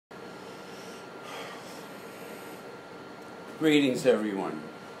Greetings, everyone.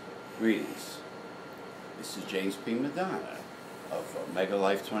 Greetings. This is James P. Madonna of Mega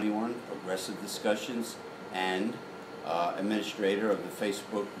Life 21, Progressive Discussions, and administrator of the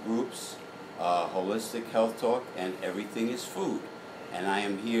Facebook groups Holistic Health Talk and Everything is Food. And I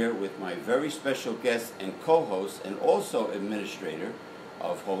am here with my very special guest and co-host, and also administrator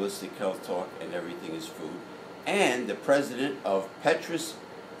of Holistic Health Talk and Everything is Food, and the president of Petris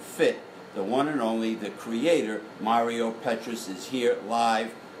Fit, the one and only, the creator, Mario Petris, is here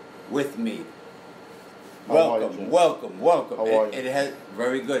live with me. Welcome. How are you? It has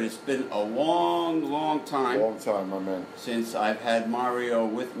very good. It's been a long time. Long time, my man. Since I've had Mario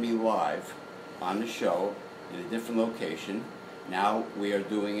with me live on the show in a different location. Now we are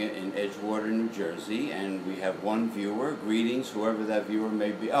doing it in Edgewater, New Jersey, and we have one viewer. Greetings, whoever that viewer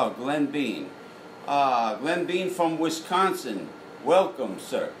may be. Oh, Glenn Bean. Glenn Bean from Wisconsin. Welcome,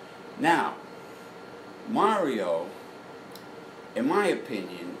 sir. Now, Mario, in my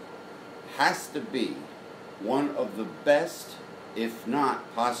opinion, has to be one of the best, if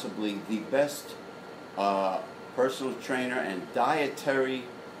not possibly the best, personal trainer and dietary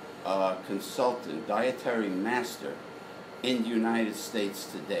consultant, dietary master in the United States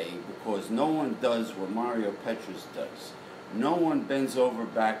today, because no one does what Mario Petris does. No one bends over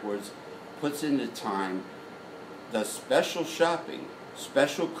backwards, puts in the time, does special shopping,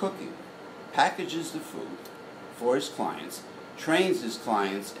 special cooking, packages the food for his clients, trains his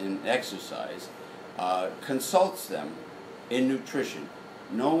clients in exercise, consults them in nutrition.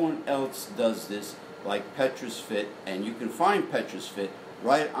 No one else does this like Petris Fit, and you can find Petris Fit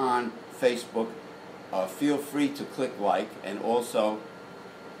right on Facebook. Feel free to click like, and also,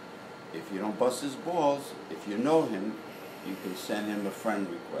 if you don't bust his balls, if you know him, you can send him a friend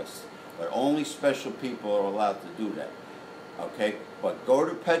request. But only special people are allowed to do that. Okay? But go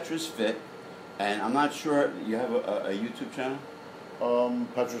to Petris Fit, and I'm not sure, you have a YouTube channel?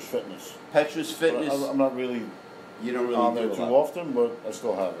 Petris Fitness. Petris Fitness. But I'm not really you don't really on do there too often, but I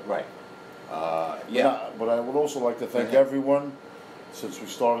still have it. Right. Yeah. But I would also like to thank everyone since we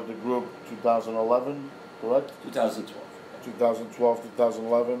started the group 2011, correct? 2012. 2012,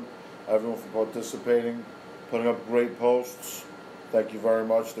 2011. Everyone for participating, putting up great posts. Thank you very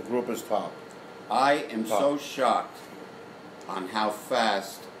much. The group is top. I am so shocked on how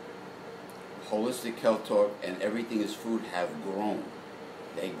fast Holistic Health Talk and Everything is Food have grown.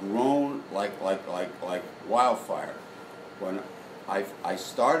 They've grown like wildfire. When I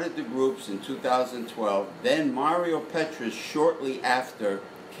started the groups in 2012, then Mario Petris shortly after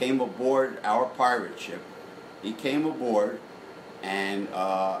came aboard our pirate ship. He came aboard, and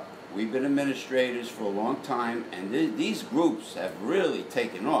we've been administrators for a long time, and these groups have really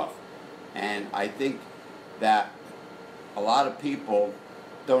taken off. And I think that a lot of people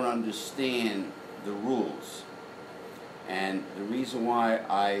don't understand the rules. And the reason why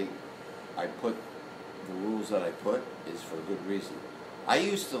I put the rules that I put is for a good reason. I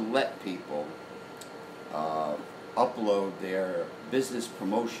used to let people upload their business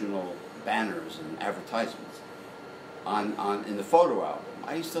promotional banners and advertisements in the photo album.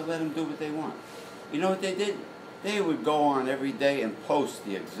 I used to let them do what they want. You know what they did? They would go on every day and post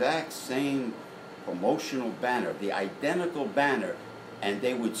the exact same promotional banner, the identical banner, and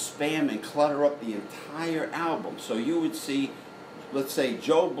they would spam and clutter up the entire album. So you would see, let's say,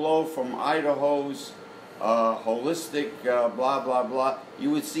 Joe Blow from Idaho's Holistic blah blah blah. You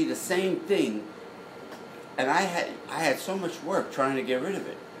would see the same thing, and I had so much work trying to get rid of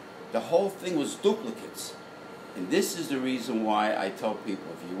it. The whole thing was duplicates, and this is the reason why I tell people,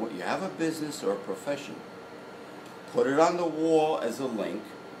 if you have a business or a profession, put it on the wall as a link,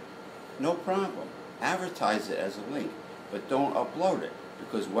 no problem. Advertise it as a link, but don't upload it,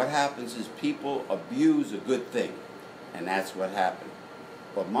 because what happens is people abuse a good thing, and that's what happened.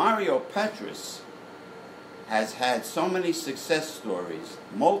 But Mario Petris has had so many success stories,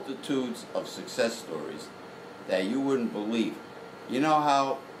 multitudes of success stories, that you wouldn't believe. You know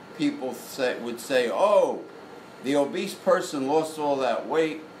how people would say, oh, the obese person lost all that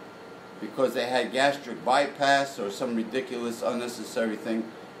weight because they had gastric bypass or some ridiculous, unnecessary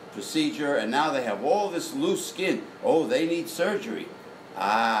procedure, and now they have all this loose skin. Oh, they need surgery.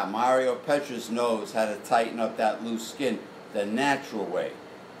 Mario Petris knows how to tighten up that loose skin the natural way.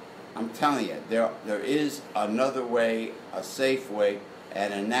 I'm telling you, there is another way, a safe way,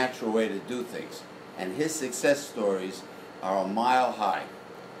 and a natural way to do things. And his success stories are a mile high.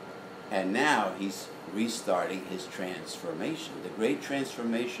 And now he's restarting his transformation. The great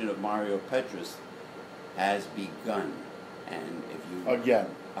transformation of Mario Petris has begun. And if you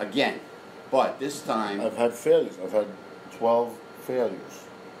again, but this time I've had failures. I've had 12 failures.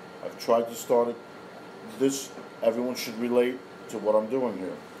 I've tried to start it everyone should relate to what I'm doing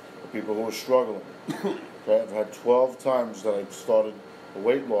here. The people who are struggling. Okay, I've had 12 times that I started the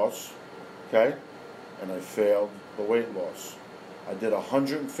weight loss, okay, and I failed the weight loss. I did a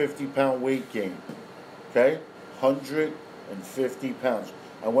 150-pound weight gain, okay, 150 pounds.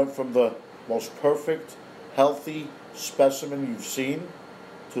 I went from the most perfect, healthy specimen you've seen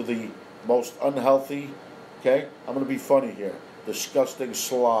to the most unhealthy, okay, I'm going to be funny here, disgusting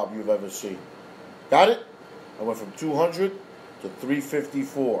slob you've ever seen. Got it? I went from 200 to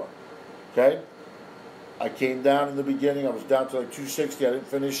 354, okay? I came down in the beginning, I was down to like 260, I didn't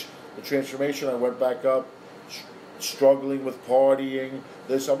finish the transformation, I went back up, struggling with partying,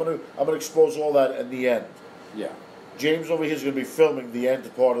 this, I'm gonna expose all that in the end. Yeah. James over here is going to be filming the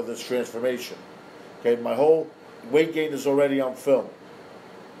end part of this transformation. Okay, my whole weight gain is already on film.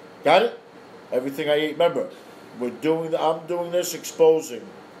 Got it? Everything I ate. Remember, I'm doing this exposing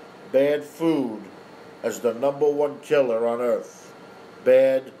bad food as the #1 killer on earth.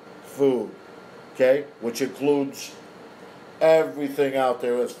 Bad food. Okay? Which includes everything out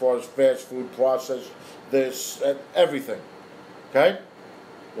there as far as fast food, processed, this, and everything. Okay?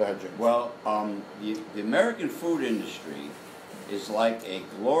 Go ahead, James. Well, the American food industry is like a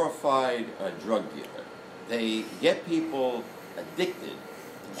glorified drug dealer. They get people addicted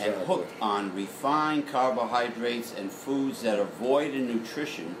and hooked on refined carbohydrates and foods that are void in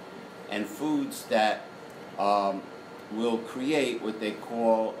nutrition, and foods that will create what they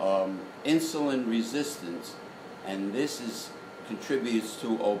call insulin resistance, and this contributes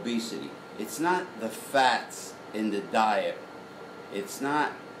to obesity. It's not the fats in the diet. It's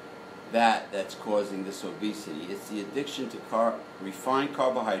not that's causing this obesity. It's the addiction to refined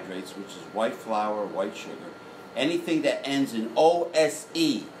carbohydrates, which is white flour, white sugar. Anything that ends in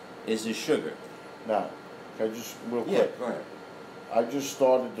OSE is a sugar. Now, can I just real quick? Yeah, go ahead. I just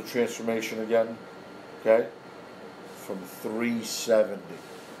started the transformation again, okay, from 370,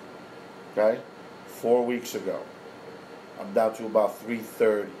 okay, 4 weeks ago. I'm down to about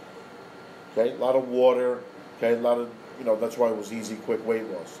 330, okay, a lot of water, okay, a lot of, that's why it was easy, quick weight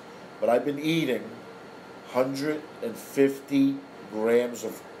loss. But I've been eating 150 grams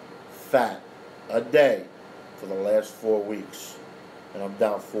of fat a day for the last 4 weeks. And I'm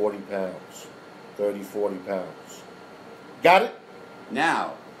down 40 pounds, 30, 40 pounds. Got it?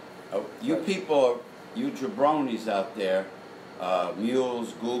 Now, you people, you jabronis out there,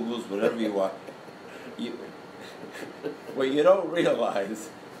 mules, Googles, whatever you are, what you don't realize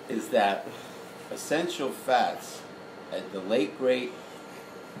is that essential fats, at the late great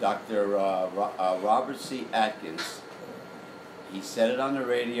Dr. Robert C. Atkins, he said it on the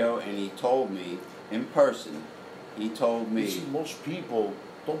radio, and he told me in person. He told me. You see, most people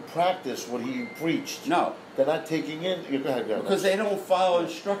don't practice what he preached. No, they're not taking in. Go ahead, because they don't follow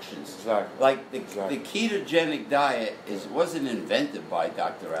instructions. Exactly. Like the ketogenic diet wasn't invented by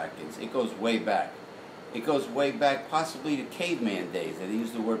Dr. Atkins. It goes way back. It goes way back, possibly to caveman days. They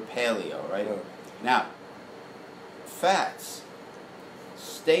used the word paleo, right? Yeah. Now, fats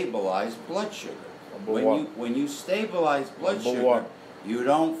stabilize blood sugar. When you stabilize blood sugar, you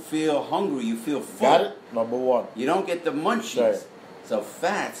don't feel hungry, you feel full. Got it? #1. You don't get the munchies. So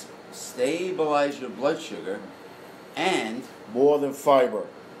fats stabilize your blood sugar, and more than fiber.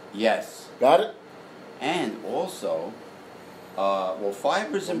 Yes. Got it? And also,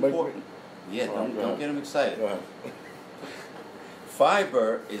 fiber is important. Yeah, don't get them excited. Go ahead.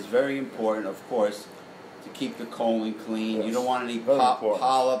 Fiber is very important, of course, to keep the colon clean. Yes. You don't want any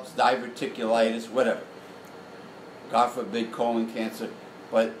polyps, diverticulitis, whatever. God forbid colon cancer.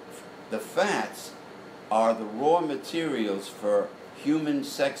 But the fats are the raw materials for human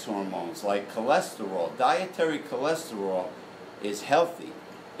sex hormones, like cholesterol. Dietary cholesterol is healthy.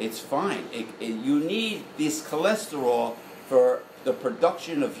 It's fine. You need this cholesterol for the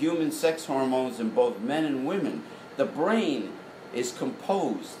production of human sex hormones in both men and women. The brain is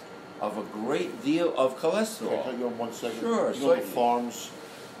composed of a great deal of cholesterol. Can I go 1 second? Sure. You know the farms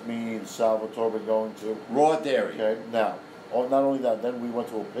me and Salvatore were going to? Raw dairy. Okay, now, not only that, then we went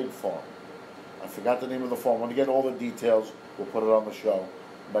to a pig farm. I forgot the name of the farm. When we get all the details, we'll put it on the show.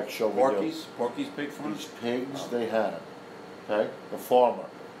 Next show we do. Porky's pig farm? These pigs they had, okay? The farmer.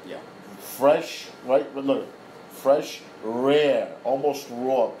 Yeah. Fresh, right? But look, fresh, rare, almost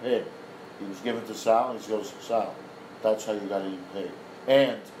raw pig. He was given to Sal, and he goes, Sal, that's how you got to eat pig.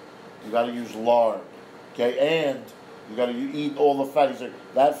 And you got to use lard, okay? And you got to eat all the fat. He's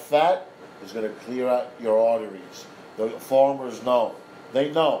like, that fat is going to clear out your arteries. The farmers know.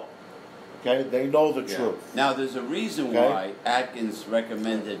 They know. Okay? They know the truth. Now, there's a reason why Atkins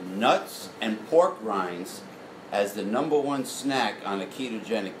recommended nuts and pork rinds as the #1 snack on a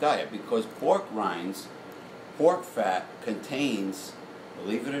ketogenic diet, because pork rinds pork fat contains,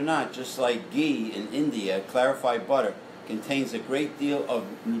 believe it or not, just like ghee in India, clarified butter, contains a great deal of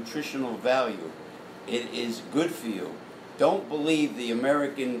nutritional value. It is good for you. Don't believe the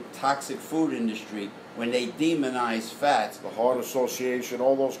American toxic food industry when they demonize fats. The Heart Association,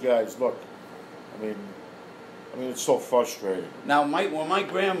 all those guys, look, I mean, it's so frustrating. Now, when my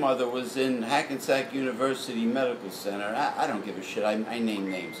grandmother was in Hackensack University Medical Center, I don't give a shit, I name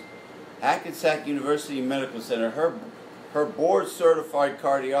names. Hackensack University Medical Center, her board-certified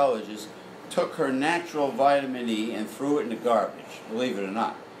cardiologist took her natural vitamin E and threw it in the garbage, believe it or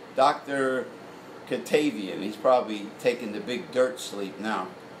not. Dr. Katavian, he's probably taking the big dirt sleep now.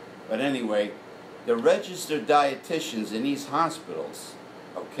 But anyway, the registered dietitians in these hospitals,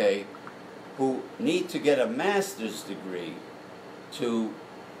 okay, who need to get a master's degree to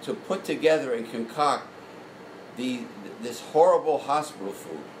put together and concoct this horrible hospital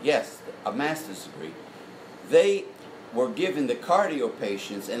food, yes, a master's degree, they were given the cardio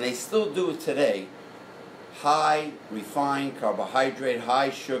patients, and they still do it today, high refined carbohydrate, high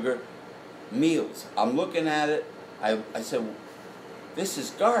sugar meals. I'm looking at it, I said, this is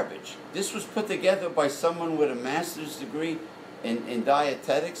garbage. This was put together by someone with a master's degree in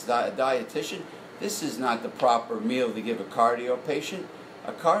dietetics, a dietitian. This is not the proper meal to give a cardio patient.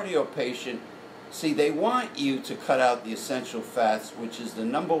 A cardio patient, see, they want you to cut out the essential fats, which is the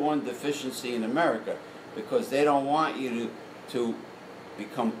 #1 deficiency in America, because they don't want you to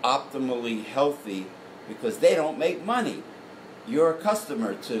become optimally healthy, because they don't make money. You're a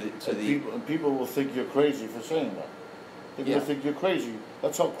customer to the... People will think you're crazy for saying that. People will think you're crazy.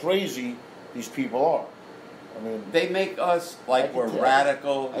 That's how crazy these people are. I mean... They make us like we're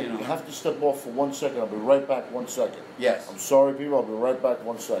radical, you know. I have to step off for 1 second. I'll be right back 1 second. Yes. I'm sorry, people. I'll be right back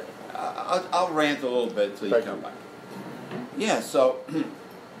 1 second. I'll rant a little bit until you come back. Yeah, so...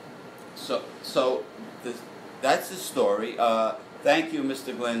 that's the story. Thank you,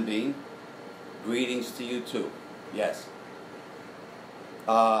 Mr. Glenn Bean. Greetings to you, too. Yes.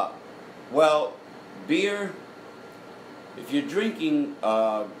 Well, beer, if you're drinking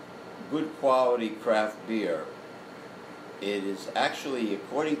good quality craft beer, it is actually,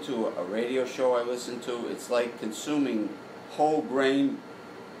 according to a radio show I listened to, it's like consuming whole grain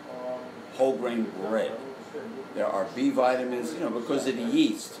bread. There are B vitamins, you know, because of the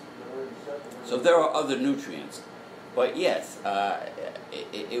yeast. So there are other nutrients. But yes,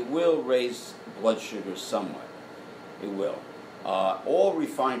 it will raise blood sugar somewhat. It will. All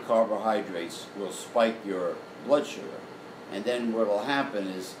refined carbohydrates will spike your blood sugar. And then what will happen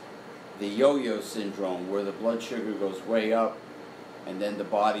is the yo-yo syndrome, where the blood sugar goes way up, and then the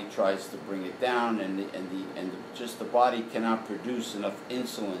body tries to bring it down, and just the body cannot produce enough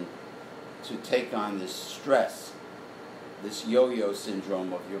insulin to take on this stress, this yo-yo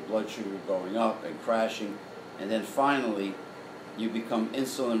syndrome of your blood sugar going up and crashing, and then finally you become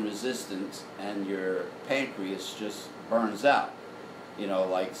insulin resistant and your pancreas just burns out, you know,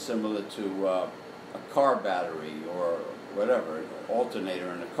 like similar to a car battery or whatever, an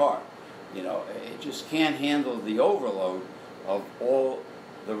alternator in a car. You know, it just can't handle the overload of all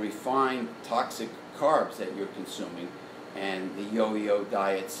the refined toxic carbs that you're consuming, and the yo-yo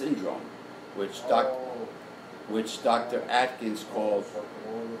diet syndrome, which Dr. Atkins called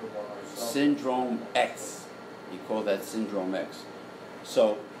Syndrome X. He called that Syndrome X.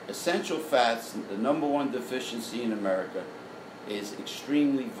 So, essential fats, the #1 deficiency in America, is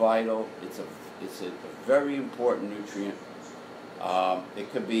extremely vital. It's a very important nutrient.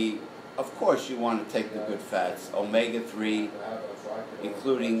 It could be, of course, you want to take the good fats, omega-3,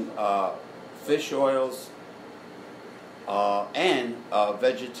 including fish oils, and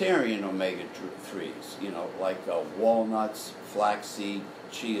vegetarian omega-3s, you know, like walnuts, flaxseed,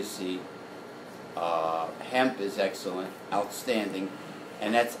 chia seed. Hemp is excellent, outstanding,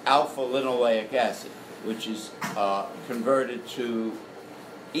 and that's alpha-linoleic acid, which is converted to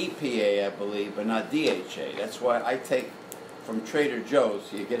EPA, I believe, but not DHA. That's why I take from Trader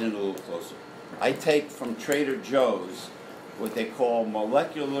Joe's, you get in a little closer, I take from Trader Joe's what they call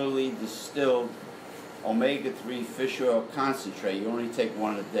molecularly distilled omega-3 fish oil concentrate. You only take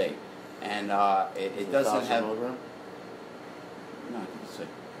one a day, and it doesn't have... milligram? No, I think it's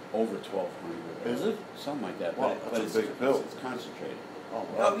like over 1,200. Is it? Something like that. Wow, but that's a big pill. It's concentrated. Oh, wow.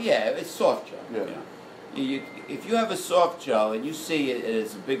 Oh yeah, it's soft gel. Yeah. You know. If you have a soft gel and you see it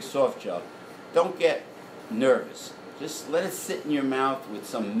as a big soft gel, don't get nervous. Just let it sit in your mouth with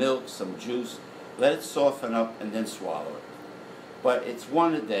some milk, some juice. Let it soften up and then swallow it. But it's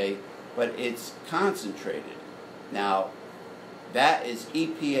one a day, but it's concentrated. Now, that is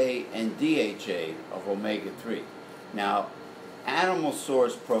EPA and DHA of omega-3. Now, animal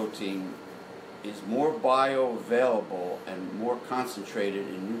source protein is more bioavailable and more concentrated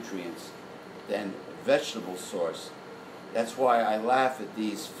in nutrients than vegetable source. That's why I laugh at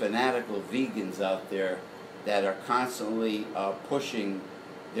these fanatical vegans out there that are constantly pushing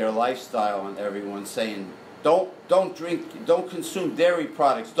their lifestyle on everyone, saying, don't drink, don't consume dairy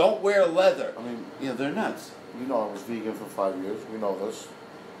products, don't wear leather. I mean, you know, they're nuts. You know, I was vegan for 5 years. We know this.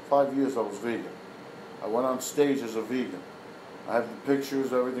 5 years I was vegan. I went on stage as a vegan. I have the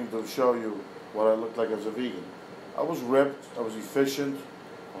pictures, everything to show you what I looked like as a vegan. I was ripped. I was efficient.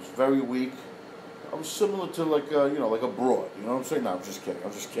 I was very weak. I was similar to like like a broad. You know what I'm saying? No, I'm just kidding.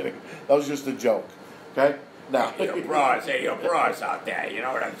 I'm just kidding. That was just a joke. Okay? Now, You're broads, hey, you're broads out there. You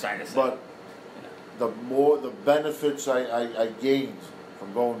know what I'm trying to say. But the benefits I gained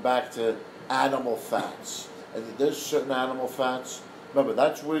from going back to animal fats, and there's certain animal fats. Remember,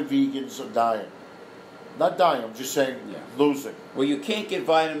 that's where vegans are dying. Not dying. I'm just saying losing. Well, you can't get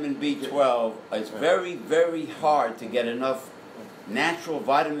vitamin B12. It's very, very hard to get enough natural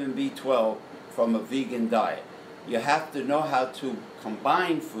vitamin B12 from a vegan diet. You have to know how to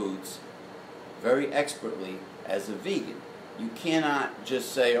combine foods very expertly as a vegan. You cannot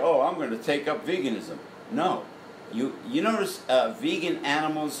just say, "Oh, I'm going to take up veganism." No, you notice vegan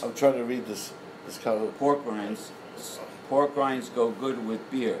animals. I'm trying to read this kind of pork rinds. Pork rinds go good with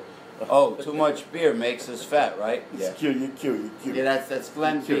beer. Oh, too much beer makes us fat, right? It's cute. You're cute. You're cute. Yeah, that's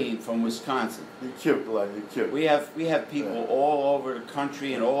Glenn Bean from Wisconsin. You're cute, Glenn. You're cute. We have people all over the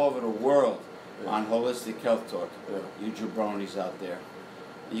country and all over the world on Holistic Health Talk. You jabronis out there.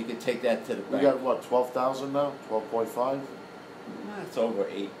 You could take that to the bank. We got what, 12,000 now? 12.5? It's over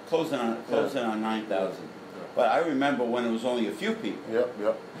 8, closing on 9,000. But I remember when it was only a few people.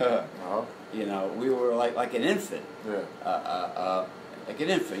 Yep. You know, we were like an infant. Like an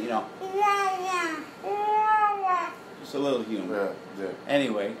infant, you know. Just a little humor. Yeah.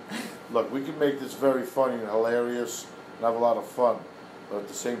 Anyway. Look, we can make this very funny and hilarious and have a lot of fun. But at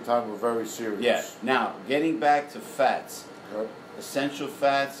the same time, we're very serious. Yeah. Now, getting back to fats. Okay. Essential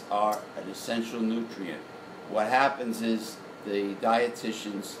fats are an essential nutrient. What happens is the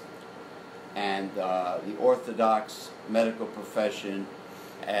dietitians and the orthodox medical profession,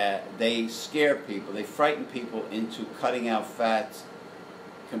 they scare people, they frighten people into cutting out fats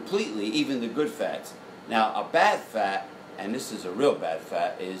completely, even the good fats. Now, a bad fat, and this is a real bad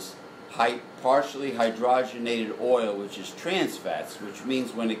fat, is partially hydrogenated oil, which is trans fats, which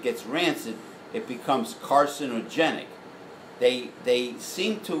means when it gets rancid, it becomes carcinogenic. They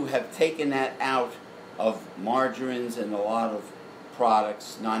seem to have taken that out of margarines and a lot of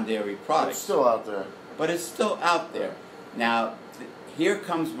products, non-dairy products. It's still out there. But it's still out there. Now, here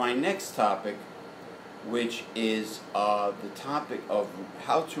comes my next topic, which is the topic of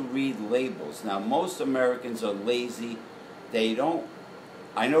how to read labels. Now, most Americans are lazy. They don't.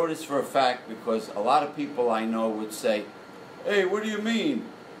 I know this for a fact because a lot of people I know would say, "Hey, what do you mean?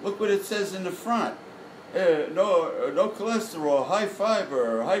 Look what it says in the front. No cholesterol, high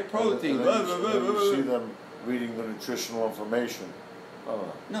fiber, high protein." And then you see them reading the nutritional information.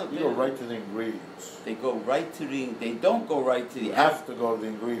 No, you go right to the ingredients. They go right to the. They don't go right to the. You have to go to the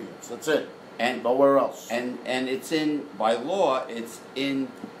ingredients. That's it. And nowhere else. And it's in, by law, it's in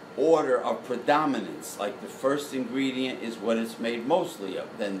order of predominance. Like the first ingredient is what it's made mostly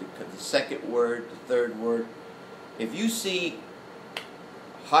of. Then the second word, the third word. If you see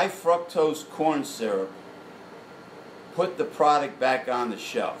high fructose corn syrup, put the product back on the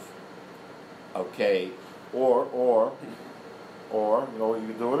shelf. Okay. Or you know what you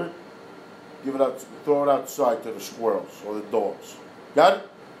can do with it? Give it out, throw it outside to the squirrels or the dogs. Got it?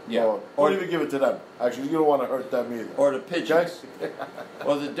 Yeah. Or don't even give it to them. Actually, you don't want to hurt them either. Or the pigeons.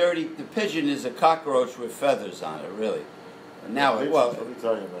 Well, the pigeon is a cockroach with feathers on it, really. Now, let me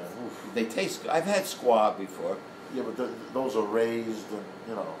tell you, man. Oof. They taste good. I've had squab before. Yeah, but those are raised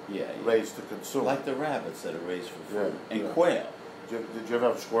and, raised to consume. Like the rabbits that are raised for food. Yeah, and quail. Did you ever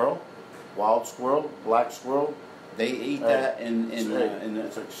have squirrel? Wild squirrel? Black squirrel? They eat that in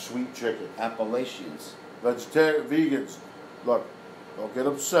it's like sweet chicken. Appalachians. Vegetarian, vegans, look, don't get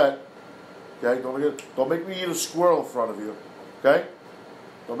upset. Okay, don't make me eat a squirrel in front of you. Okay,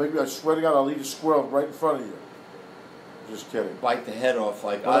 don't make me. I swear to God, I'll eat a squirrel right in front of you. Just kidding. Bite the head off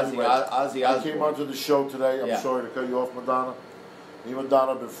like anyway, Ozzy Osbourne. I came onto the show today. I'm sorry to cut you off, Madonna. Me and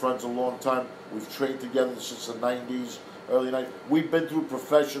Madonna have been friends a long time. We've trained together since the 90s, early 90s. We've been through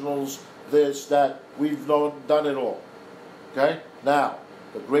professionals, this, that. We've done it all. Okay? Now,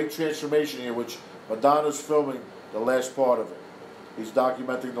 the great transformation here, which Madonna's filming the last part of it. He's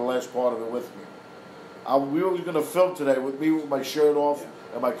documenting the last part of it with me. We were going to film today with me with my shirt off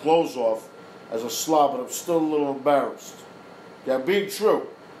and my clothes off as a slob, but I'm still a little embarrassed. Okay, I'm being true.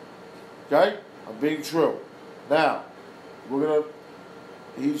 Okay? I'm being true. Now,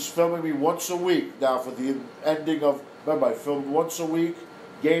 he's filming me once a week now for the ending of, remember, I filmed once a week,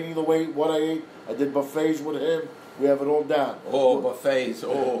 gaining the weight, what I ate. I did buffets with him. We have it all down. Oh, buffets,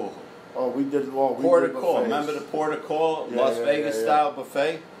 oh. Oh, we did it all. Port of call. Remember the Port of call, Las Vegas style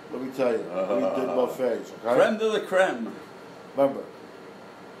buffet? Let me tell you, we did buffets, okay? Creme de la creme. Remember,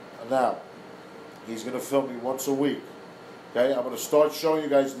 now, he's going to film me once a week, okay? I'm going to start showing you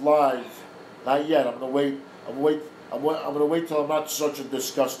guys live. Not yet. I'm going to wait. I'm going to wait till I'm not such a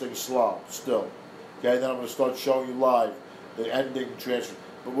disgusting slob still, okay? Then I'm going to start showing you live the ending transfer.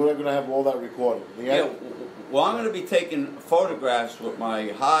 But we're going to have all that recorded. Well, I'm going to be taking photographs with my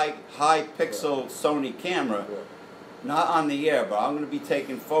high pixel Sony camera, not on the air, but I'm going to be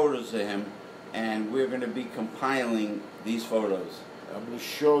taking photos of him, and we're going to be compiling these photos. I'm going to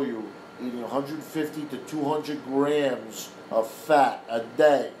show you eating 150 to 200 grams of fat a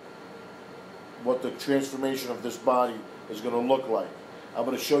day, what the transformation of this body is going to look like. I'm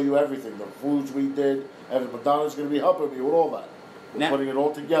going to show you everything, the foods we did. Madonna's going to be helping me with all that. We're putting it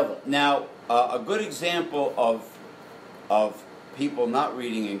all together. Now, a good example of people not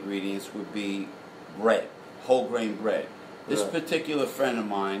reading ingredients would be bread, whole grain bread. This particular friend of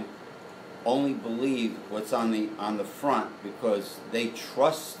mine only believe what's on the front because they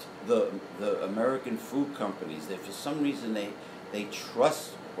trust the American food companies. They, for some reason, they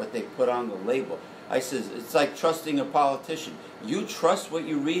trust what they put on the label. I says, it's like trusting a politician. You trust what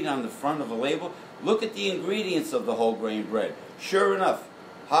you read on the front of a label? Look at the ingredients of the whole grain bread. Sure enough,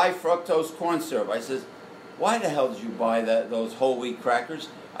 high fructose corn syrup. I says, why the hell did you buy those whole wheat crackers?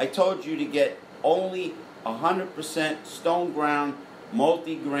 I told you to get only 100% stone ground,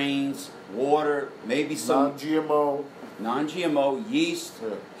 multi-grains, water, maybe some non-GMO, yeast,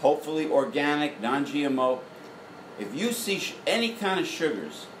 hopefully organic, non-GMO. If you see any kind of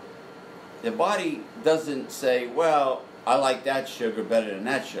sugars, the body doesn't say, well, I like that sugar better than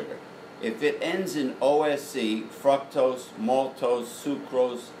that sugar. If it ends in OSC, fructose, maltose,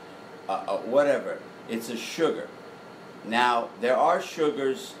 sucrose, whatever, it's a sugar. Now, there are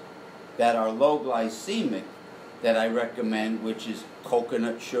sugars that are low glycemic that I recommend, which is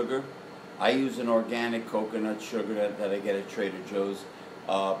coconut sugar. I use an organic coconut sugar that I get at Trader Joe's.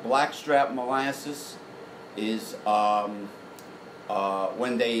 Blackstrap molasses is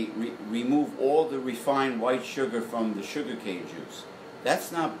when they remove all the refined white sugar from the sugarcane juice.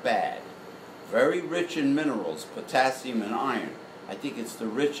 That's not bad. Very rich in minerals, potassium and iron. I think it's the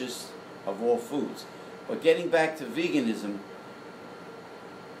richest of all foods. But getting back to veganism,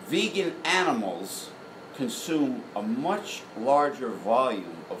 vegan animals consume a much larger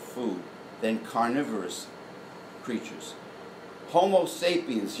volume of food than carnivorous creatures. Homo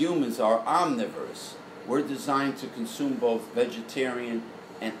sapiens, humans, are omnivorous. We're designed to consume both vegetarian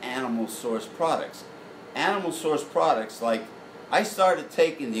and animal source products. Animal source products, like I started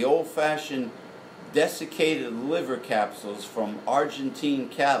taking the old-fashioned desiccated liver capsules from Argentine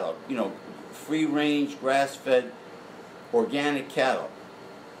cattle, free-range, grass-fed, organic cattle.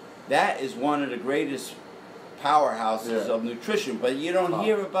 That is one of the greatest powerhouses of nutrition, but you don't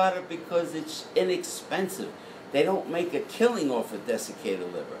hear about it because it's inexpensive. They don't make a killing off of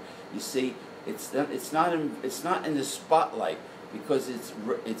desiccated liver. You see, it's not in the spotlight because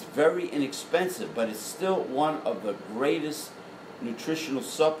it's very inexpensive, but it's still one of the greatest nutritional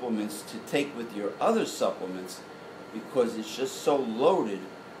supplements to take with your other supplements because it's just so loaded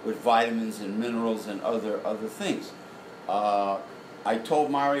with vitamins and minerals and other things. I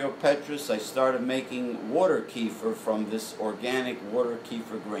told Mario Petris I started making water kefir from this organic water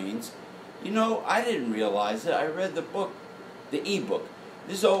kefir grains. I didn't realize it. I read the book, the e-book.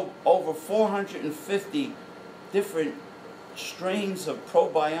 There's over 450 different strains of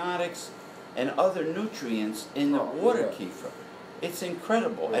probiotics and other nutrients in the water kefir. It's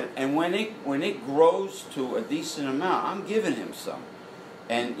incredible. And when it grows to a decent amount, I'm giving him some.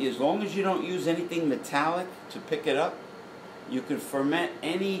 And as long as you don't use anything metallic to pick it up, you can ferment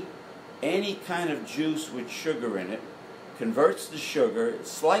any kind of juice with sugar in it, converts the sugar,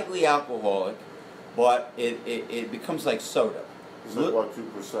 it's slightly alcoholic, but it becomes like soda. It's like what,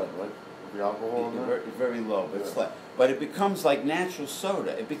 2%, right? The alcohol in there? Very low, but it becomes like natural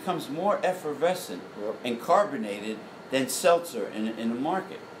soda. It becomes more effervescent and carbonated than seltzer in the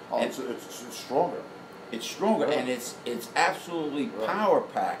market. Oh, and it's stronger. It's stronger, and it's absolutely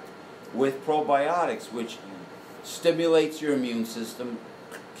power-packed with probiotics, which stimulates your immune system,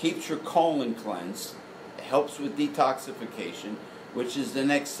 keeps your colon cleansed, helps with detoxification, which is the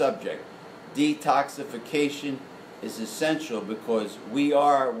next subject. Detoxification is essential because we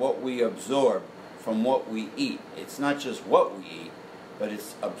are what we absorb from what we eat. It's not just what we eat, but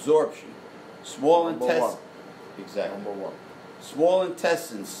it's absorption. Small Number intestines. one. Exactly. Number one. Small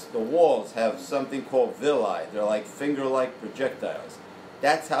intestines, the walls have something called villi. They're like finger-like projectiles.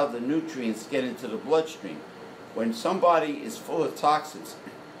 That's how the nutrients get into the bloodstream. When somebody is full of toxins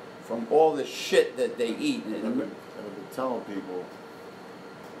from all the shit that they eat, And I've been telling people,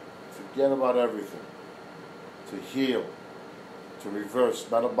 forget about everything. To heal, to reverse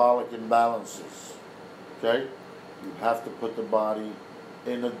metabolic imbalances, okay? You have to put the body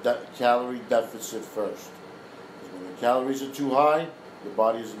in a calorie deficit first. Because when the calories are too high, your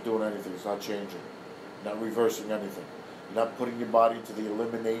body isn't doing anything. It's not changing. Not reversing anything. You're not putting your body into the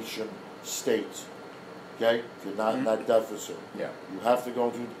elimination state. Okay? If you're not in that deficit. Yeah. You have to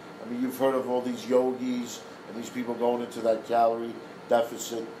go through, I mean, you've heard of all these yogis and these people going into that calorie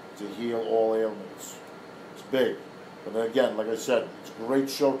deficit to heal all ailments. It's big. But then again, like I said, it's a great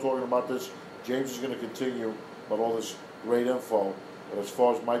show talking about this. James is going to continue about all this great info. But as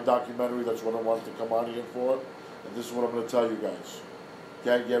far as my documentary, that's what I wanted to come on here for. And this is what I'm going to tell you guys.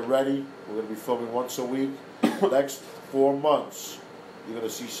 Okay, get ready. We're going to be filming once a week. Next 4 months, you're going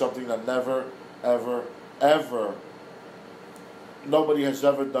to see something that never, ever, ever, nobody has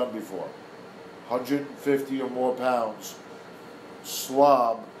ever done before. 150 or more pounds,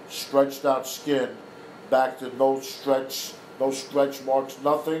 slob, stretched out skin, back to no stretch marks,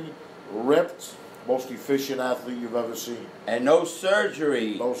 nothing, ripped, most efficient athlete you've ever seen. And no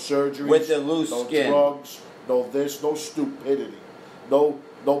surgery. No surgery. With the loose skin. No drugs, no this, no stupidity. No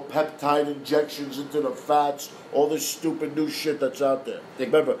peptide injections into the fats, all this stupid new shit that's out there.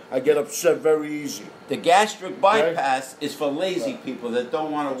 Remember, I get upset very easy. The gastric bypass is for lazy people that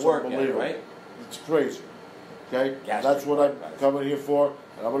don't want to work at, right? It's crazy. Okay? That's what I'm coming here for.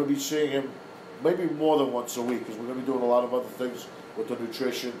 And I'm going to be seeing him maybe more than once a week because we're going to be doing a lot of other things with the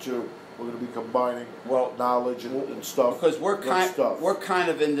nutrition too. We're going to be combining knowledge and stuff. Because we're kind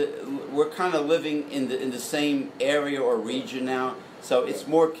of living in the same area or region now, so it's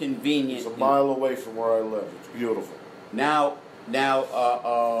more convenient. It's a mile away from where I live. It's beautiful. Now, like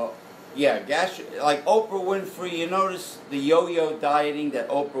Oprah Winfrey. You notice the yo-yo dieting that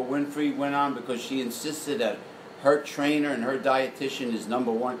Oprah Winfrey went on because she insisted that her trainer and her dietitian is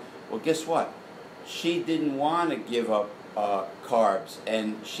number one. Well, guess what? She didn't want to give up carbs,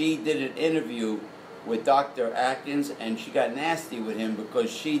 and she did an interview with Dr. Atkins, and she got nasty with him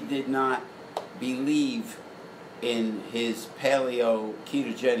because she did not believe in his paleo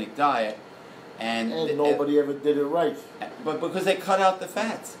ketogenic diet, and nobody ever did it right. But because they cut out the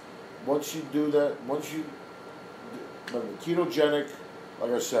fats. Once you do that, remember, ketogenic,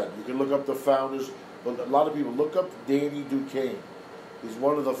 like I said, you can look up the founders, but a lot of people look up Danny Duquesne. He's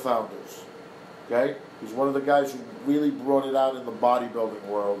one of the founders. Okay, he's one of the guys who really brought it out in the bodybuilding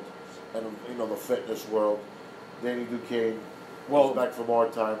world and the fitness world. Danny Duquesne. Well, back from our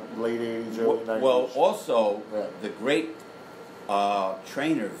time, late 80s, early 90s. Well, also the great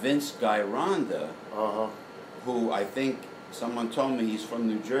trainer Vince Gironda, who I think someone told me he's from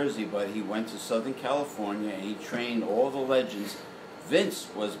New Jersey, but he went to Southern California and he trained all the legends. Vince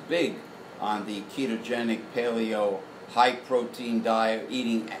was big on the ketogenic paleo high protein diet,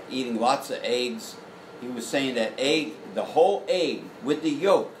 eating lots of eggs. He was saying that the whole egg with the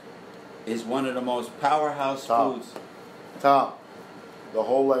yolk is one of the most powerhouse foods. Tom, the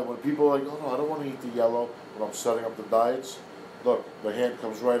whole egg, when people are like, oh no, I don't want to eat the yellow when I'm setting up the diets, look, the hand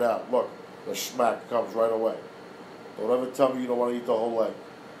comes right out. Look, the smack comes right away. Don't ever tell me you don't want to eat the whole egg.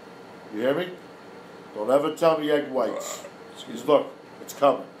 You hear me? Don't ever tell me egg whites. Look, it's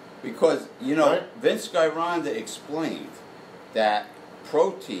coming. Because, Vince Gironda explained that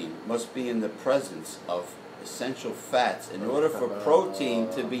protein must be in the presence of essential fats in order for protein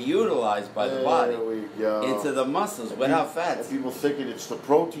to be utilized by the body into the muscles without fats. And people thinking it's the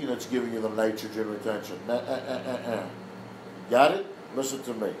protein that's giving you the nitrogen retention. Got it? Listen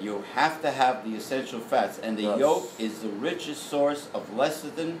to me. You have to have the essential fats, and the yolk is the richest source of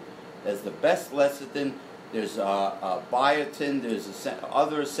lecithin. That's the best lecithin. There's biotin, there's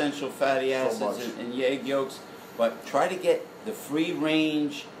other essential fatty acids in egg yolks, but try to get the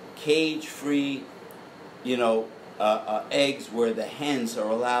free-range, cage-free, eggs where the hens are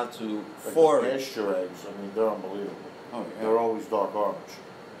allowed to forage. Pasture eggs, I mean, they're unbelievable. Oh, yeah. They're always dark orange.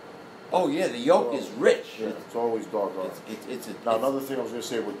 Oh, yeah, the yolk is rich. Yeah, it's always dark orange. Now, another thing I was going to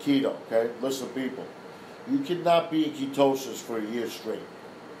say with keto, okay? Listen, people. You cannot be in ketosis for a year straight,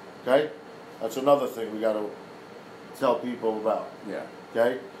 okay? That's another thing we got to tell people about. Yeah.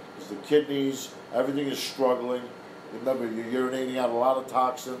 Okay? Because the kidneys, everything is struggling. Remember, you're urinating out a lot of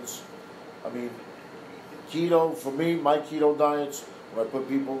toxins. I mean, keto, for me, my keto diets, when I put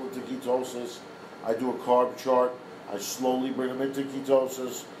people into ketosis, I do a carb chart. I slowly bring them into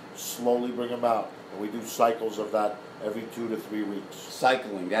ketosis. slowly bring them out. And we do cycles of that every 2 to 3 weeks.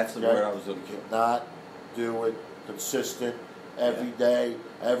 Cycling, that's the word I was looking for. You cannot do it consistent every day.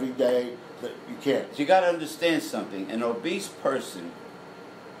 You can't. So you got to understand something. An obese person,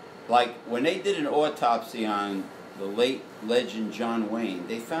 like when they did an autopsy on the late legend John Wayne,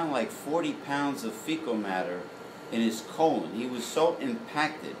 they found like 40 pounds of fecal matter in his colon. He was so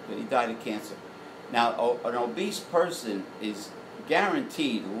impacted, but he died of cancer. Now, an obese person is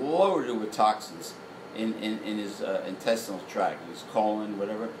guaranteed loaded with toxins in his intestinal tract, his colon,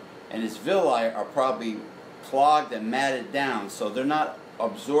 whatever, and his villi are probably clogged and matted down, so they're not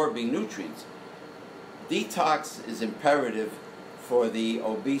absorbing nutrients. Detox is imperative for the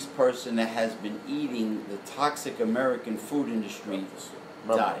obese person that has been eating the toxic American food industry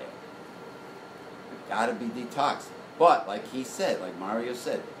diet. Gotta be detoxed. But, like he said, like Mario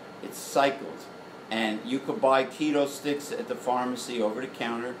said, it's cycles. And you could buy keto sticks at the pharmacy over the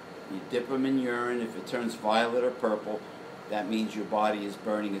counter. You dip them in urine. If it turns violet or purple, that means your body is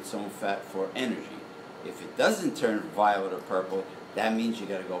burning its own fat for energy. If it doesn't turn violet or purple, that means you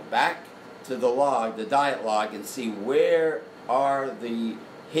got to go back to the log, the diet log, and see where are the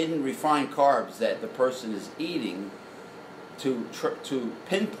hidden refined carbs that the person is eating to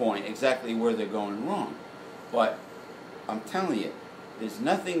pinpoint exactly where they're going wrong. But I'm telling you, there's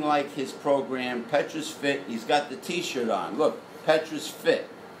nothing like his program, Petris Fit. He's got the T-shirt on. Look, Petris Fit.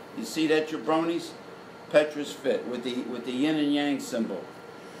 You see that, jabronis? Petris Fit with the yin and yang symbol.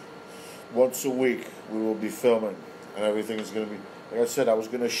 Once a week we will be filming, and everything is going to be, like I said, I was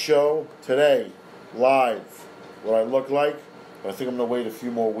going to show today live what I look like, but I think I'm going to wait a few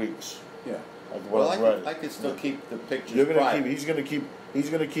more weeks. Yeah. Well, I can still keep the pictures. You're going to keep. He's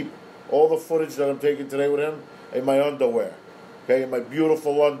going to keep all the footage that I'm taking today with him in my underwear. Okay, in my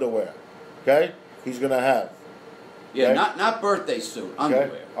beautiful underwear. Okay, he's going to have. Yeah, okay? not birthday suit, underwear.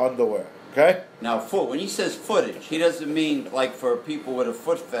 Okay? Underwear. Okay. Now, when he says footage, he doesn't mean like for people with a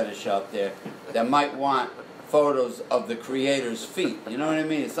foot fetish out there that might want photos of the creator's feet. You know what I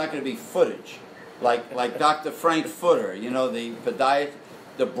mean? It's not going to be footage, like Dr. Frank Footer. You know, the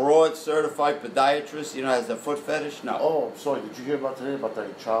broad certified podiatrist. You know, has a foot fetish. No. Oh, I'm sorry. Did you hear about today about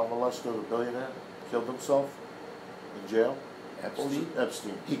that child molester, the billionaire, killed himself in jail? Epstein.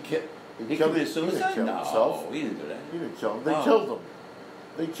 Epstein. He committed suicide? He didn't kill himself. He didn't do that. He didn't kill him. They killed him.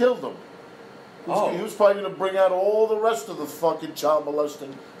 They killed him. He was probably going to bring out all the rest of the fucking child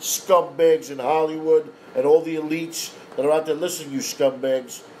molesting scumbags in Hollywood and all the elites that are out there. Listen, you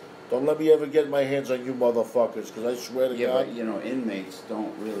scumbags, don't let me ever get my hands on you motherfuckers, because I swear to God. Yeah, but you know, inmates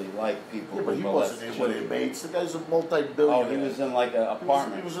don't really like people who molest molest children. But he wasn't in with inmates. The guy's a multi-billionaire. Oh, he was in like an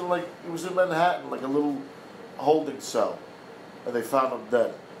apartment. He was in Manhattan, like a little holding cell, and they found him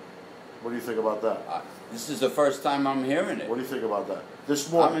dead. What do you think about that? This is the first time I'm hearing it. What do you think about that? This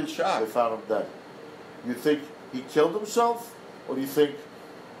morning, I'm in shock. They found him dead. You think he killed himself, or do you think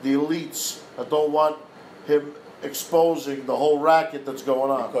the elites that don't want him exposing the whole racket that's going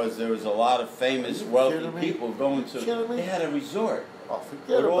on? Because there was a lot of famous, wealthy people going to. They had a resort. Oh,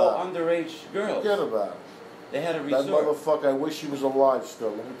 forget with about all it. Underage girls. Forget about it. They had a resort. That motherfucker, I wish he was alive still,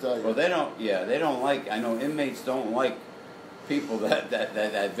 let me tell you. Well, they don't, they don't like, I know inmates don't like people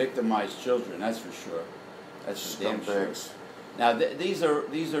that victimize children, that's for sure. That's for damn sure. Now, these are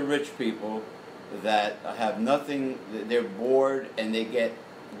rich people that have nothing, they're bored and they get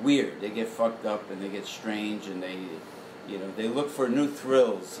weird. They get fucked up and they get strange and they look for new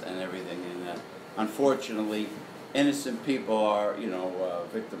thrills and everything. And unfortunately, innocent people are,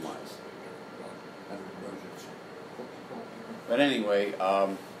 victimized. But anyway, you got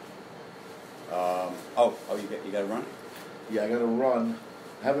to run? Yeah, I got to run.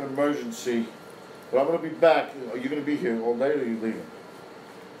 I have an emergency, but I'm going to be back. Are you going to be here all day, or are you leaving?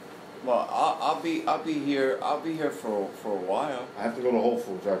 Well, I'll be here. I'll be here for a while. I have to go to Whole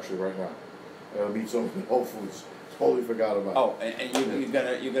Foods actually right now. I got to meet someone at Whole Foods. Totally forgot about it. Oh, and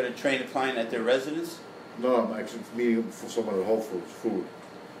you're gonna train a client at their residence? No, I'm actually meeting for someone at Whole Foods. Food.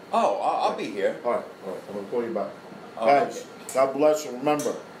 Oh, I'll be here. All right. I'm going to call you back. Oh, Guys, okay. God bless you.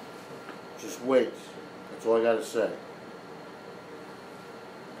 Remember, just wait. That's all I got to say.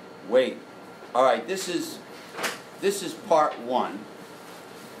 Wait. All right. This is part 1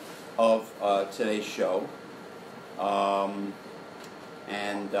 of today's show, and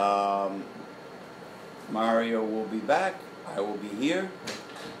Mario will be back. I will be here,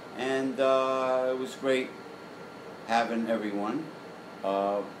 and it was great having everyone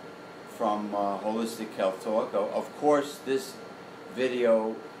from Holistic Health Talk. Of course, this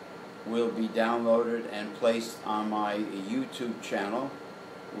video will be downloaded and placed on my YouTube channel,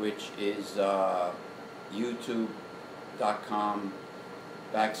 which is youtube.com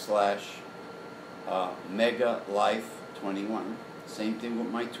Mega Life 21. Same thing with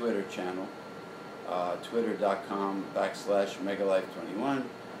my Twitter channel, twitter.com/Mega Life 21.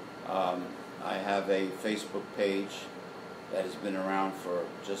 I have a Facebook page that has been around for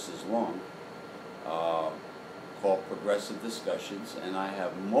just as long, called Progressive Discussions, and I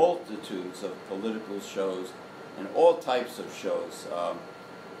have multitudes of political shows and all types of shows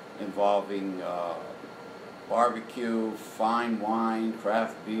involving barbecue, fine wine,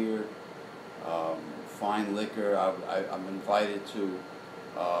 craft beer, fine liquor. I'm invited to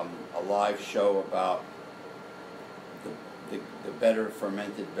a live show about the better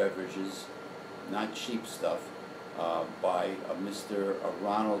fermented beverages, not cheap stuff, by Mr.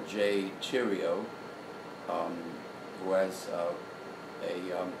 Ronald J. Cheerio, who has a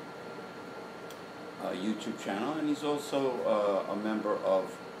YouTube channel, and he's also a member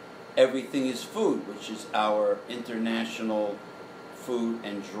of Everything is Food, which is our international food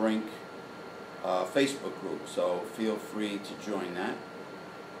and drink Facebook group. So feel free to join that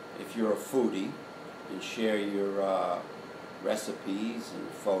if you're a foodie, and share your recipes and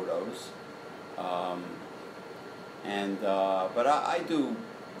photos. But I do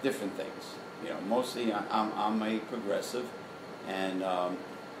different things. You know, mostly I'm a progressive, and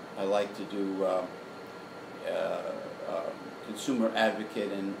I like to do consumer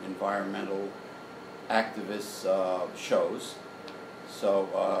advocate and environmental activist shows.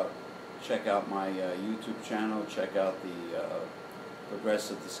 So check out my YouTube channel, check out the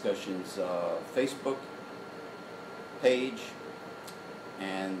Progressive Discussions Facebook page,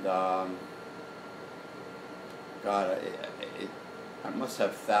 and God, I must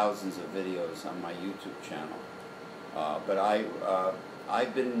have thousands of videos on my YouTube channel. But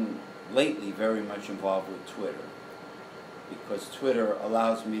I've been lately very much involved with Twitter, because Twitter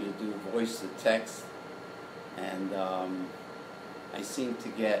allows me to do voice to text, and I seem to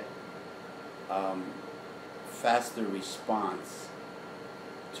get faster response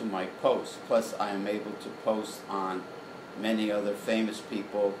to my posts. Plus, I am able to post on many other famous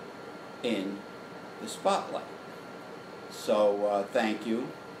people in the spotlight. So thank you,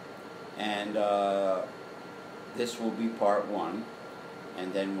 and this will be part 1,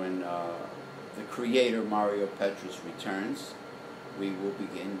 and then when the creator Mario Petris returns, we will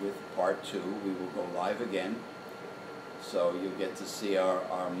begin with part 2. We will go live again, so you'll get to see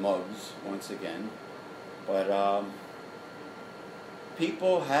our mugs once again. But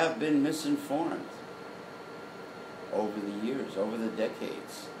people have been misinformed over the years, over the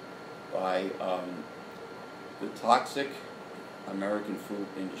decades, by the toxic American food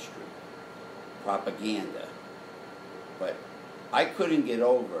industry, propaganda. But I couldn't get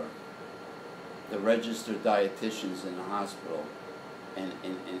over the registered dietitians in the hospital and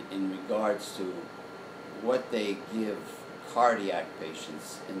in regards to what they give cardiac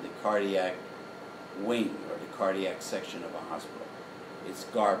patients in the cardiac wing or the cardiac section of a hospital. It's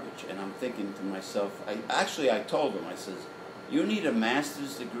garbage. And I'm thinking to myself, I told them, I says, you need a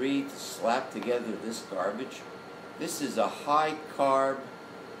master's degree to slap together this garbage? This is a high-carb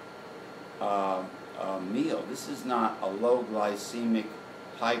meal. This is not a low-glycemic,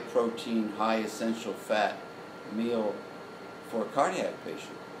 high-protein, high-essential fat meal for a cardiac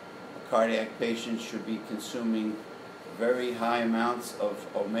patient. A cardiac patient should be consuming very high amounts of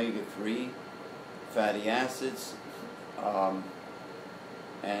omega-3 fatty acids,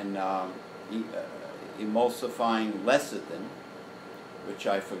 and emulsifying lecithin, which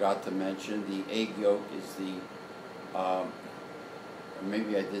I forgot to mention. The egg yolk is or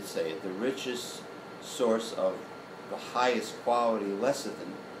maybe I did say it, the richest source of the highest quality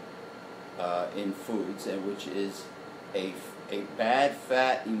lecithin in foods, and which is a bad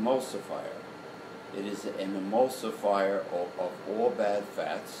fat emulsifier. It is an emulsifier of all bad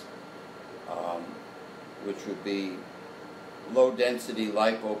fats, which would be low-density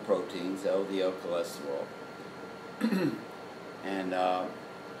lipoproteins, LDL cholesterol. And,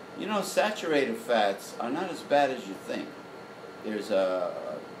 you know, saturated fats are not as bad as you think. There's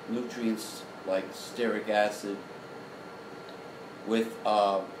nutrients like stearic acid. With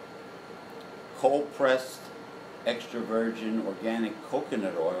cold-pressed, extra virgin organic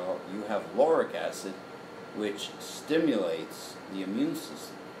coconut oil, you have lauric acid, which stimulates the immune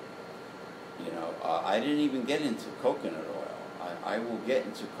system. You know, I didn't even get into coconut oil. I will get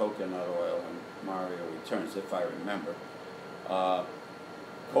into coconut oil when Mario returns, if I remember.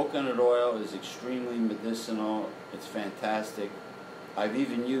 Coconut oil is extremely medicinal. It's fantastic. I've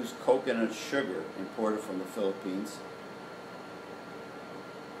even used coconut sugar imported from the Philippines.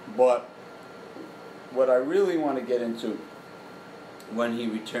 But what I really want to get into when he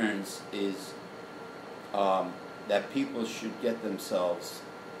returns is that people should get themselves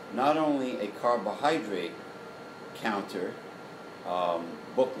not only a carbohydrate counter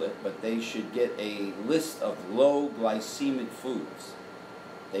booklet, but they should get a list of low glycemic foods.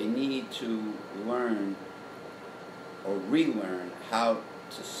 They need to learn or relearn how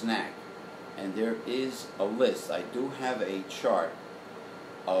to snack. And there is a list. I do have a chart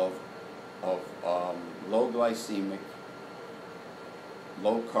of low glycemic,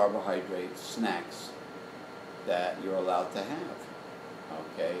 low carbohydrate snacks that you're allowed to have.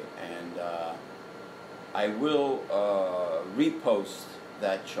 Okay, and I will repost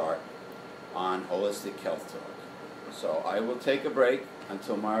that chart on Holistic Health Talk. So I will take a break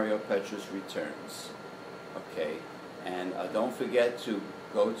until Mario Petris returns. Okay, and don't forget to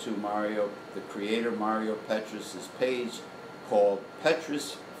go to Mario, the creator Mario Petris' page called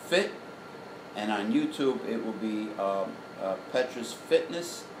Petris Fit, and on YouTube it will be Petris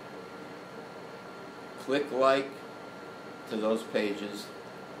Fitness. Click like to those pages,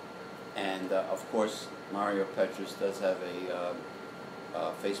 and of course Mario Petris does have a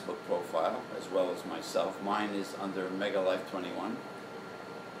Facebook profile as well as myself. Mine is under MegaLife21.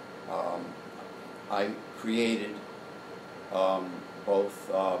 I created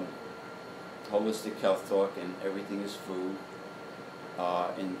both Holistic Health Talk and Everything is Food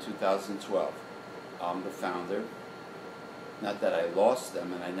in 2012. I'm the founder. Not that I lost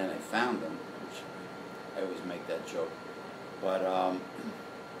them and then I found them, which I always make that joke. But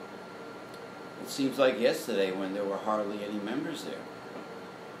it seems like yesterday when there were hardly any members there.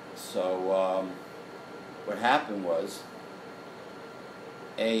 So what happened was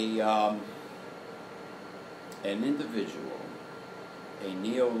an individual, a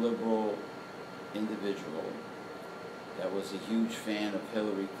neoliberal individual that was a huge fan of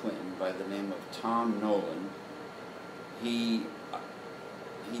Hillary Clinton by the name of Tom Nolan, he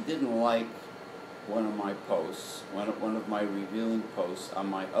didn't like one of my posts, one of my revealing posts on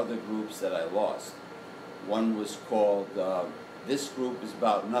my other groups that I lost. One was called This Group is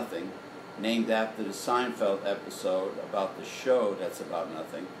About Nothing, named after the Seinfeld episode about the show that's about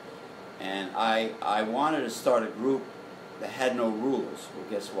nothing. And I wanted to start a group that had no rules. Well,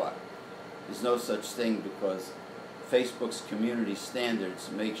 guess what? There's no such thing, because Facebook's community standards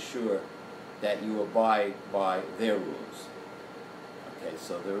make sure that you abide by their rules. Okay,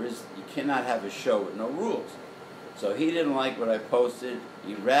 so you cannot have a show with no rules. So he didn't like what I posted.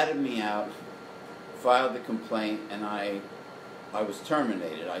 He ratted me out, filed a complaint, and I was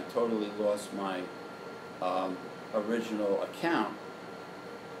terminated. I totally lost my original account,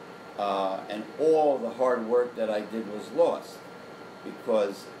 and all the hard work that I did was lost,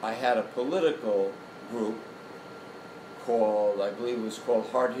 because I had a political group called, I believe it was called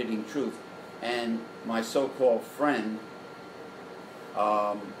Hard Hitting Truth, and my so-called friend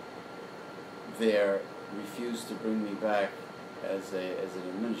there refused to bring me back as an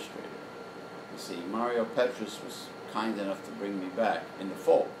administrator. You see, Mario Petris was kind enough to bring me back in the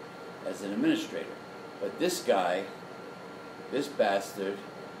fold as an administrator, but this guy, this bastard,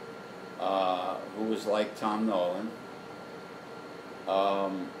 who was like Tom Nolan,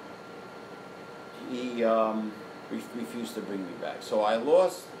 he refused to bring me back. So I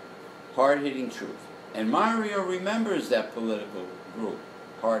lost Hard Hitting Truth. And Mario remembers that political group,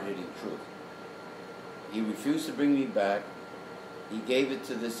 Hard Hitting Truth. He refused to bring me back. He gave it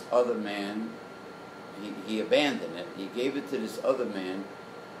to this other man. He abandoned it. He gave it to this other man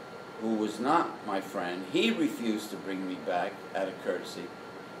who was not my friend. He refused to bring me back out of courtesy.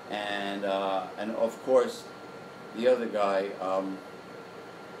 And of course, the other guy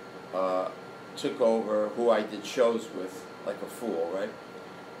took over, who I did shows with like a fool, right?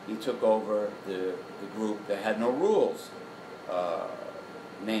 He took over the group that had no rules,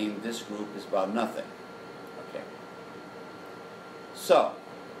 named This Group is About Nothing. Okay. So,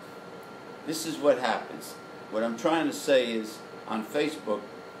 this is what happens. What I'm trying to say is, on Facebook,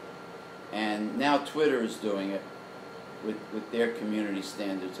 and now Twitter is doing it with their community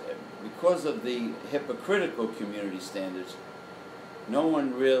standards, because of the hypocritical community standards, no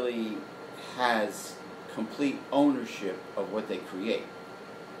one really has complete ownership of what they create,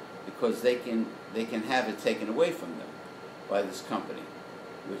 because they can have it taken away from them by this company,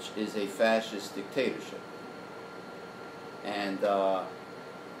 which is a fascist dictatorship. And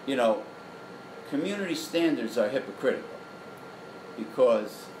you know, community standards are hypocritical,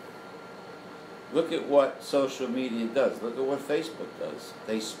 because look at what social media does. Look at what Facebook does.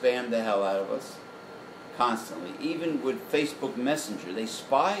 They spam the hell out of us constantly. Even with Facebook Messenger, they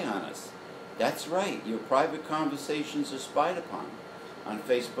spy on us. That's right. Your private conversations are spied upon on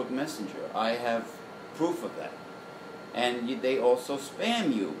Facebook Messenger. I have proof of that. And they also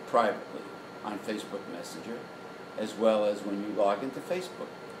spam you privately on Facebook Messenger. as well as when you log into Facebook.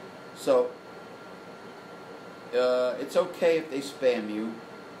 So it's okay if they spam you,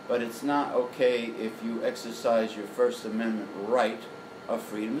 but it's not okay if you exercise your First Amendment right of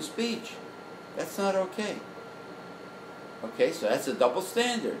freedom of speech. That's not okay. Okay, so that's a double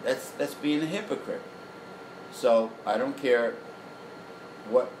standard. That's being a hypocrite. So I don't care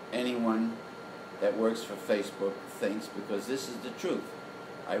what anyone that works for Facebook thinks, because this is the truth.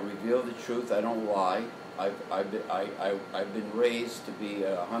 I reveal the truth. I don't lie. I've been raised to be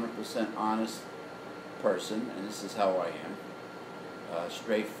a 100% honest person, and this is how I am.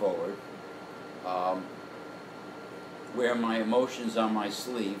 Straightforward. Wear my emotions on my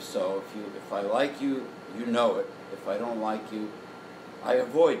sleeve. So if I like you, you know it. If I don't like you, I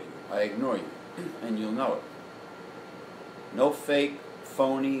avoid you. I ignore you, and you'll know it. No fake,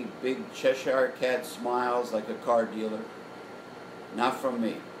 phony, big Cheshire cat smiles like a car dealer. Not from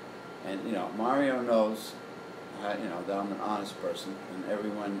me. And Mario knows, that I'm an honest person, and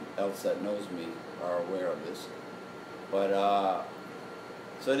everyone else that knows me are aware of this. But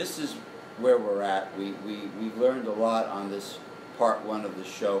so this is where we're at. We've learned a lot on this part 1 of the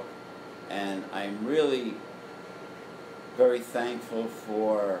show, and I'm really very thankful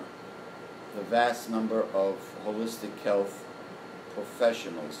for the vast number of holistic health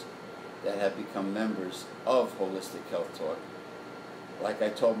professionals that have become members of Holistic Health Talk. Like I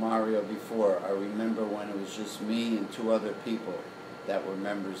told Mario before, I remember when it was just me and 2 other people that were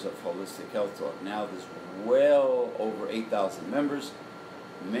members of Holistic Health Talk. Now there's well over 8,000 members.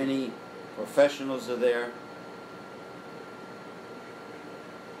 Many professionals are there.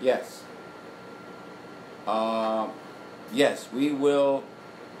 Yes. Yes, we will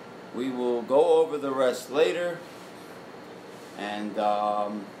go over the rest later. And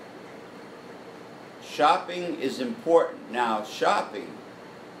shopping is important. Now, shopping,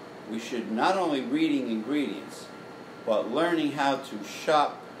 we should not only reading ingredients, but learning how to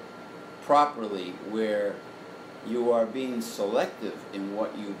shop properly, where you are being selective in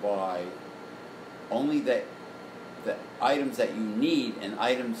what you buy. Only the items that you need and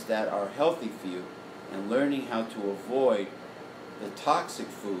items that are healthy for you, and learning how to avoid the toxic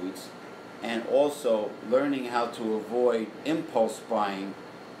foods, and also learning how to avoid impulse buying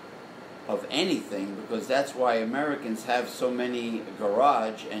of anything, because that's why Americans have so many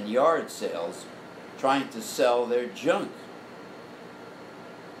garage and yard sales trying to sell their junk,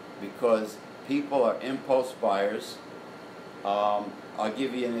 because people are impulse buyers. I'll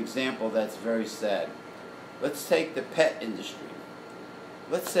give you an example that's very sad. Let's take the pet industry.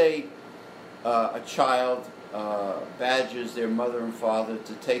 Let's say a child badgers their mother and father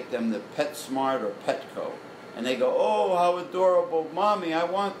to take them to PetSmart or Petco, and they go, "Oh, how adorable, Mommy, I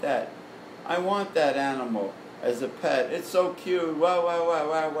want that. I want that animal as a pet. It's so cute, wow, wow, wow,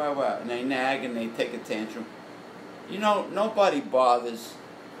 wow, wow, wow." And they nag and they take a tantrum. Nobody bothers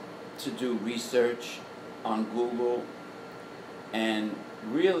to do research on Google and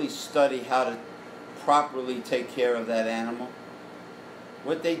really study how to properly take care of that animal.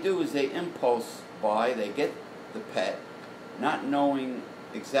 What they do is they impulse buy. They get the pet, not knowing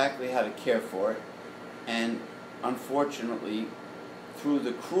exactly how to care for it, and unfortunately, through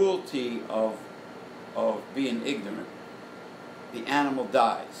the cruelty of being ignorant, the animal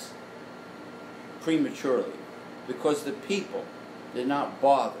dies prematurely, because the people did not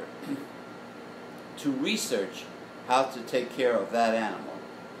bother to research how to take care of that animal,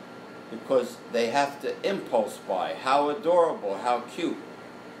 because they have to impulse buy. How adorable, how cute.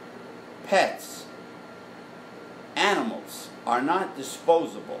 Pets, animals are not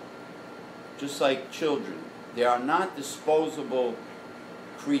disposable, just like children. They are not disposable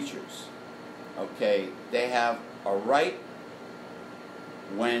creatures. Okay, they have a right,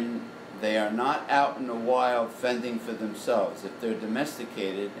 when they are not out in the wild fending for themselves. If they're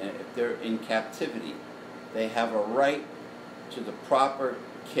domesticated and if they're in captivity, they have a right to the proper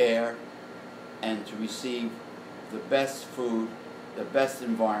care and to receive the best food, the best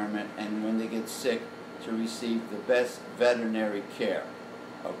environment, and when they get sick, to receive the best veterinary care.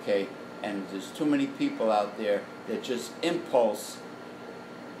 Okay? And there's too many people out there that just impulse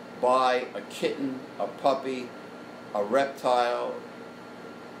buy a kitten, a puppy, a reptile,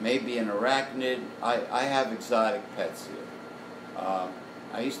 maybe an arachnid. I have exotic pets here.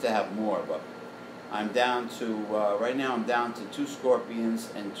 I used to have more, but I'm down to, right now I'm down to 2 scorpions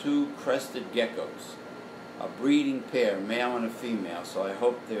and 2 crested geckos. A breeding pair, male and a female, so I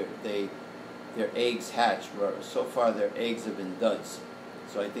hope their eggs hatch. So far their eggs have been duds.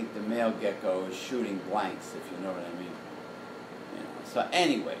 So I think the male gecko is shooting blanks, if you know what I mean. So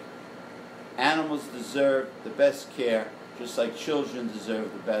anyway, animals deserve the best care, just like children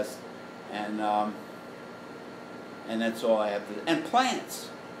deserve the best. And And that's all I have to. And plants,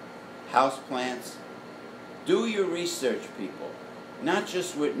 house plants. Do your research, people. Not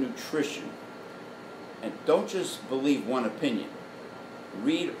just with nutrition. And don't just believe one opinion.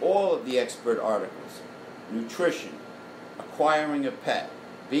 Read all of the expert articles. Nutrition, acquiring a pet,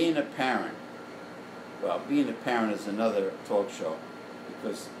 being a parent. Well, being a parent is another talk show,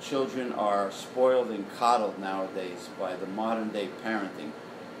 because children are spoiled and coddled nowadays by the modern day parenting,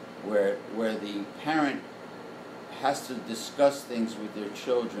 where the parent has to discuss things with their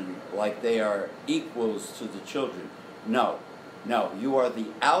children like they are equals to the children. No, you are the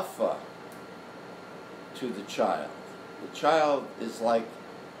alpha to the child. The child is like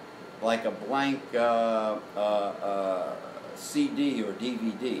a blank CD or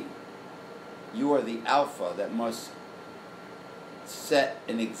DVD. You are the alpha that must set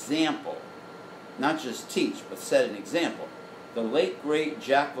an example, not just teach, but set an example. The late, great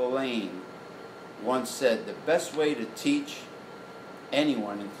Jack LaLanne once said, the best way to teach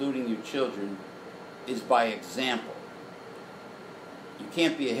anyone, including your children, is by example. You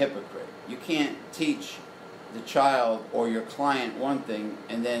can't be a hypocrite. You can't teach the child or your client one thing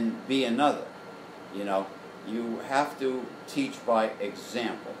and then be another. You know, you have to teach by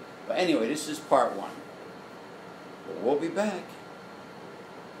example. But anyway, this is part one. But we'll be back.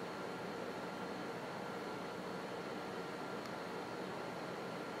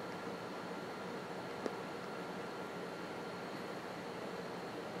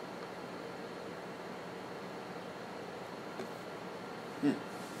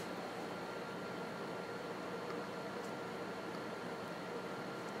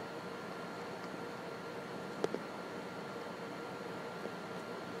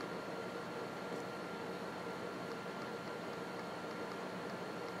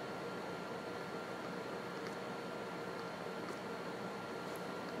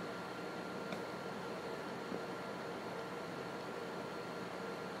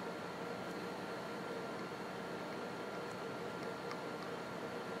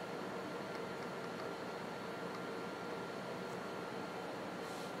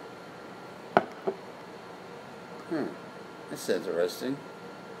 That's interesting.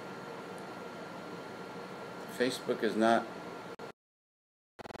 Facebook is not...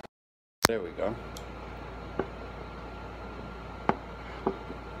 There we go.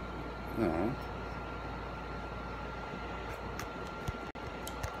 No.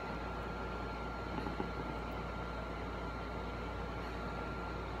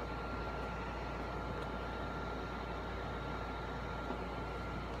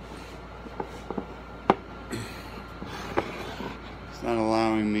 Not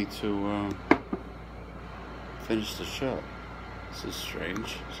allowing me to finish the show. This is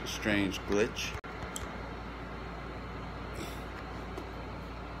strange. It's a strange glitch.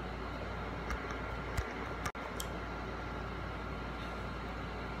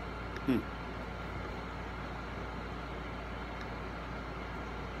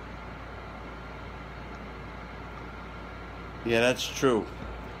 Yeah, that's true.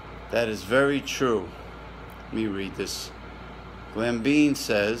 That is very true. Let me read this. Glambine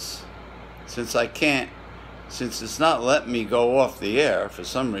says, since it's not letting me go off the air for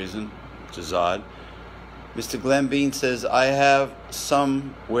some reason, which is odd, Mr. Glambine says, I have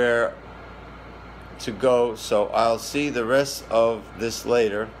somewhere to go, so I'll see the rest of this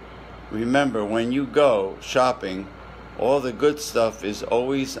later. Remember, when you go shopping, all the good stuff is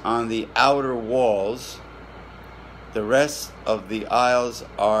always on the outer walls. The rest of the aisles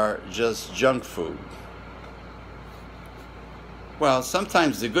are just junk food. Well,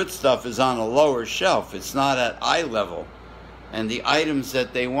 sometimes the good stuff is on a lower shelf. It's not at eye level. And the items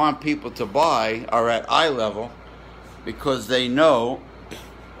that they want people to buy are at eye level because they know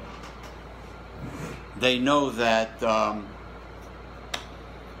that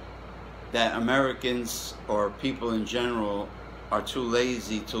that Americans or people in general are too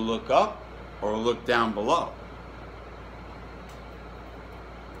lazy to look up or look down below.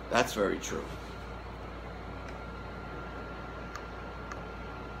 That's very true.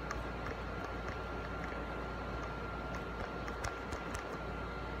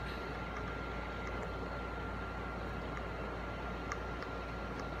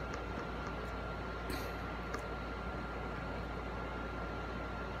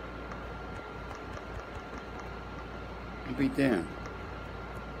 Be damned.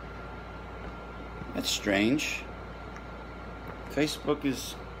 That's strange. Facebook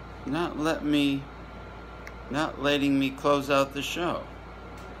is not letting me close out the show.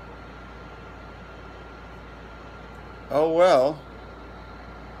 Oh well.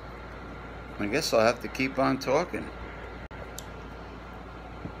 I guess I'll have to keep on talking.